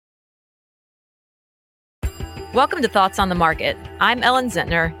Welcome to Thoughts on the Market. I'm Ellen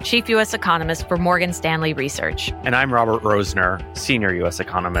Zentner, Chief U.S. Economist for Morgan Stanley Research. And I'm Robert Rosener, Senior U.S.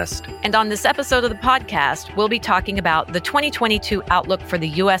 Economist. And on this episode of the podcast, we'll be talking about the 2022 outlook for the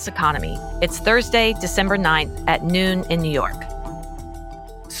U.S. economy. It's Thursday, December 9th at noon in New York.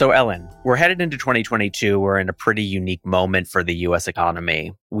 So, Ellen, we're headed into 2022. We're in a pretty unique moment for the U.S.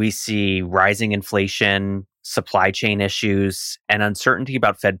 economy. We see rising inflation, supply chain issues, and uncertainty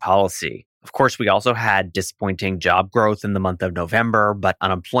about Fed policy. Of course, we also had disappointing job growth in the month of November, but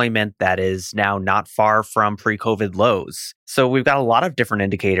unemployment that is now not far from pre-COVID lows. So we've got a lot of different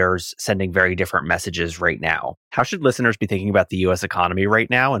indicators sending very different messages right now. How should listeners be thinking about the U.S. economy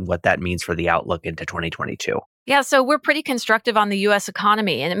right now and what that means for the outlook into 2022? Yeah, so we're pretty constructive on the U.S.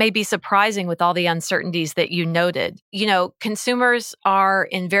 economy, and it may be surprising with all the uncertainties that you noted. You know, consumers are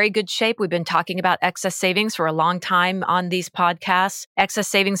in very good shape. We've been talking about excess savings for a long time on these podcasts. Excess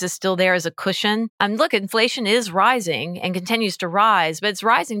savings is still there as a cushion. Look, inflation is rising and continues to rise, but it's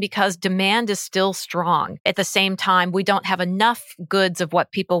rising because demand is still strong. At the same time, we don't have enough goods of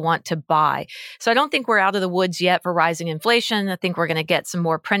what people want to buy. So I don't think we're out of the woods yet for rising inflation. I think we're going to get some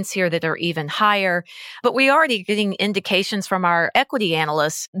more prints here that are even higher, but we already getting indications from our equity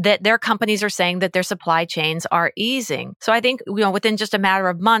analysts that their companies are saying that their supply chains are easing. So I think, within just a matter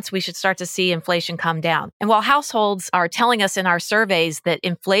of months, we should start to see inflation come down. And while households are telling us in our surveys that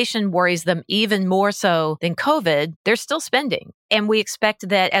inflation worries them even more so than COVID, they're still spending. And we expect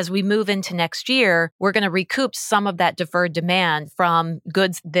that as we move into next year, we're going to recoup some of that deferred demand from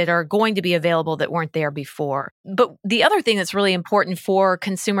goods that are going to be available that weren't there before. But the other thing that's really important for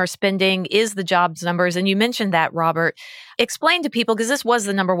consumer spending is the jobs numbers. And you mentioned that, Robert. Explain to people, because this was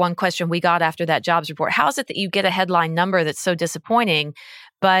the number one question we got after that jobs report. How is it that you get a headline number that's so disappointing,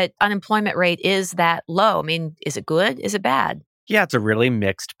 but unemployment rate is that low? I mean, is it good? Is it bad? Yeah, it's a really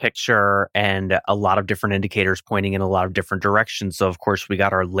mixed picture and a lot of different indicators pointing in a lot of different directions. So, of course, we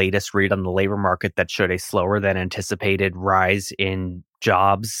got our latest read on the labor market that showed a slower than anticipated rise in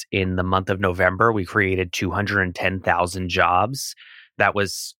jobs in the month of November. We created 210,000 jobs. That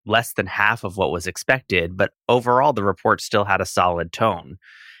was less than half of what was expected, but overall, the report still had a solid tone.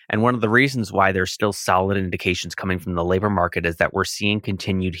 And one of the reasons why there's still solid indications coming from the labor market is that we're seeing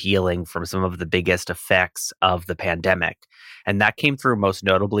continued healing from some of the biggest effects of the pandemic. And that came through most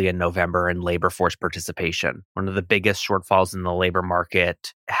notably in November in labor force participation. One of the biggest shortfalls in the labor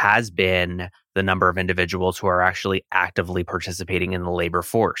market has been the number of individuals who are actually actively participating in the labor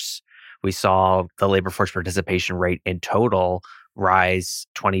force. We saw the labor force participation rate in total rise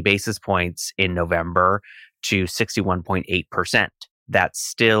 20 basis points in November to 61.8%. That's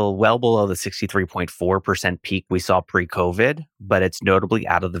still well below the 63.4% peak we saw pre-COVID, but it's notably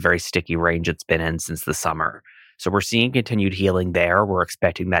out of the very sticky range it's been in since the summer. So we're seeing continued healing there. We're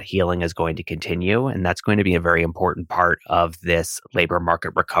expecting that healing is going to continue, and that's going to be a very important part of this labor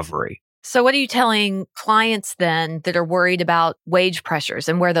market recovery. So what are you telling clients then that are worried about wage pressures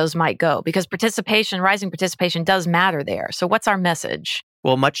and where those might go? Because rising participation does matter there. So what's our message?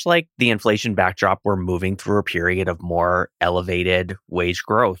 Well, much like the inflation backdrop, we're moving through a period of more elevated wage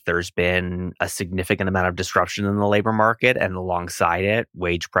growth. There's been a significant amount of disruption in the labor market, and alongside it,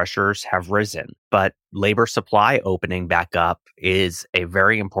 wage pressures have risen. But labor supply opening back up is a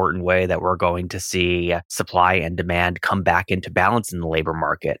very important way that we're going to see supply and demand come back into balance in the labor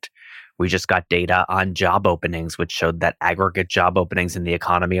market. We just got data on job openings, which showed that aggregate job openings in the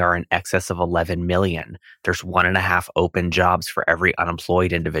economy are in excess of 11 million. There's 1.5 open jobs for every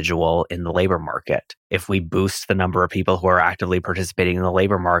unemployed individual in the labor market. If we boost the number of people who are actively participating in the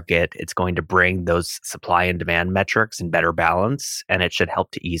labor market, it's going to bring those supply and demand metrics in better balance, and it should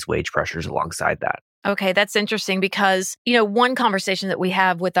help to ease wage pressures alongside that. Okay, that's interesting because, one conversation that we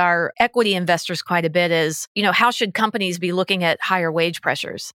have with our equity investors quite a bit is, how should companies be looking at higher wage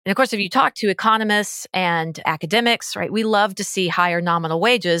pressures? And of course, if you talk to economists and academics, right, we love to see higher nominal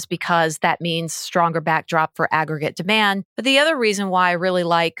wages because that means stronger backdrop for aggregate demand. But the other reason why I really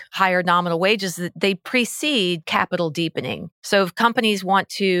like higher nominal wages is that they precede capital deepening. So if companies want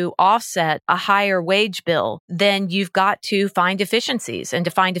to offset a higher wage bill, then you've got to find efficiencies. And to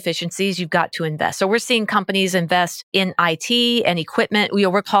find efficiencies, you've got to invest. So we're seeing companies invest in IT and equipment.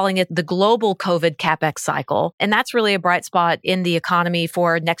 We're calling it the global COVID CapEx cycle. And that's really a bright spot in the economy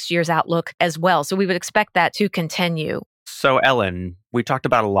for next year's outlook as well. So we would expect that to continue. So Ellen, we talked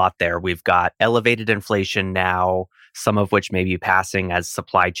about a lot there. We've got elevated inflation now, some of which may be passing as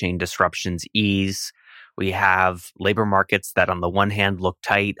supply chain disruptions ease. We have labor markets that on the one hand look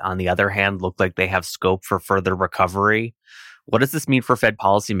tight, on the other hand look like they have scope for further recovery. What does this mean for Fed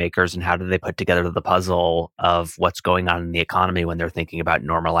policymakers, and how do they put together the puzzle of what's going on in the economy when they're thinking about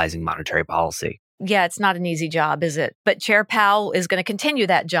normalizing monetary policy? Yeah, it's not an easy job, is it? But Chair Powell is going to continue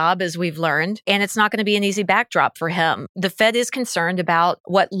that job, as we've learned, and it's not going to be an easy backdrop for him. The Fed is concerned about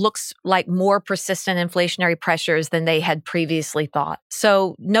what looks like more persistent inflationary pressures than they had previously thought.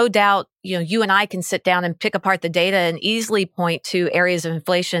 So no doubt, you and I can sit down and pick apart the data and easily point to areas of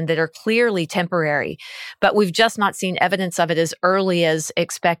inflation that are clearly temporary, but we've just not seen evidence of it as early as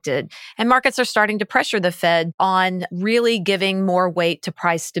expected. And markets are starting to pressure the Fed on really giving more weight to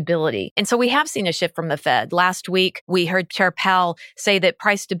price stability. And so we have seen a shift from the Fed. Last week, we heard Chair Powell say that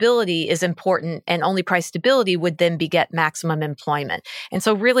price stability is important and only price stability would then beget maximum employment. And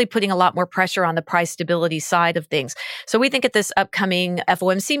so really putting a lot more pressure on the price stability side of things. So we think at this upcoming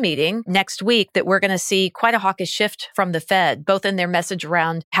FOMC meeting next week that we're going to see quite a hawkish shift from the Fed, both in their message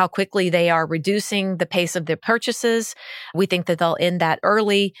around how quickly they are reducing the pace of their purchases. We think that they'll end that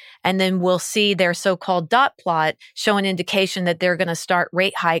early. And then we'll see their so-called dot plot show an indication that they're going to start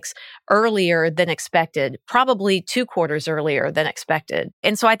rate hikes earlier than expected, probably 2 quarters earlier than expected.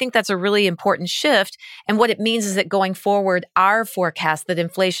 And so I think that's a really important shift. And what it means is that going forward, our forecast that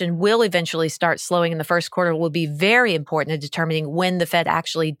inflation will eventually start slowing in the first quarter will be very important in determining when the Fed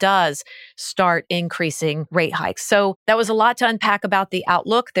actually does start increasing rate hikes. So that was a lot to unpack about the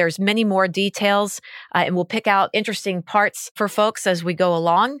outlook. There's many more details, and we'll pick out interesting parts for folks as we go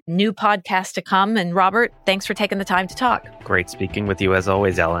along. New podcasts to come. And Robert, thanks for taking the time to talk. Great speaking with you as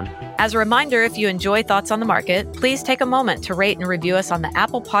always, Ellen. As a reminder, if you enjoy Thoughts on the Market, please take a moment to rate and review us on the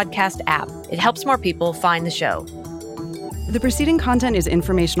Apple Podcast app. It helps more people find the show. The preceding content is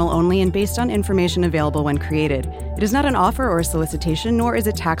informational only and based on information available when created. It is not an offer or a solicitation, nor is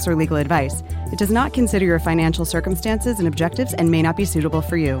it tax or legal advice. It does not consider your financial circumstances and objectives and may not be suitable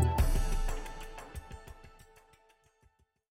for you.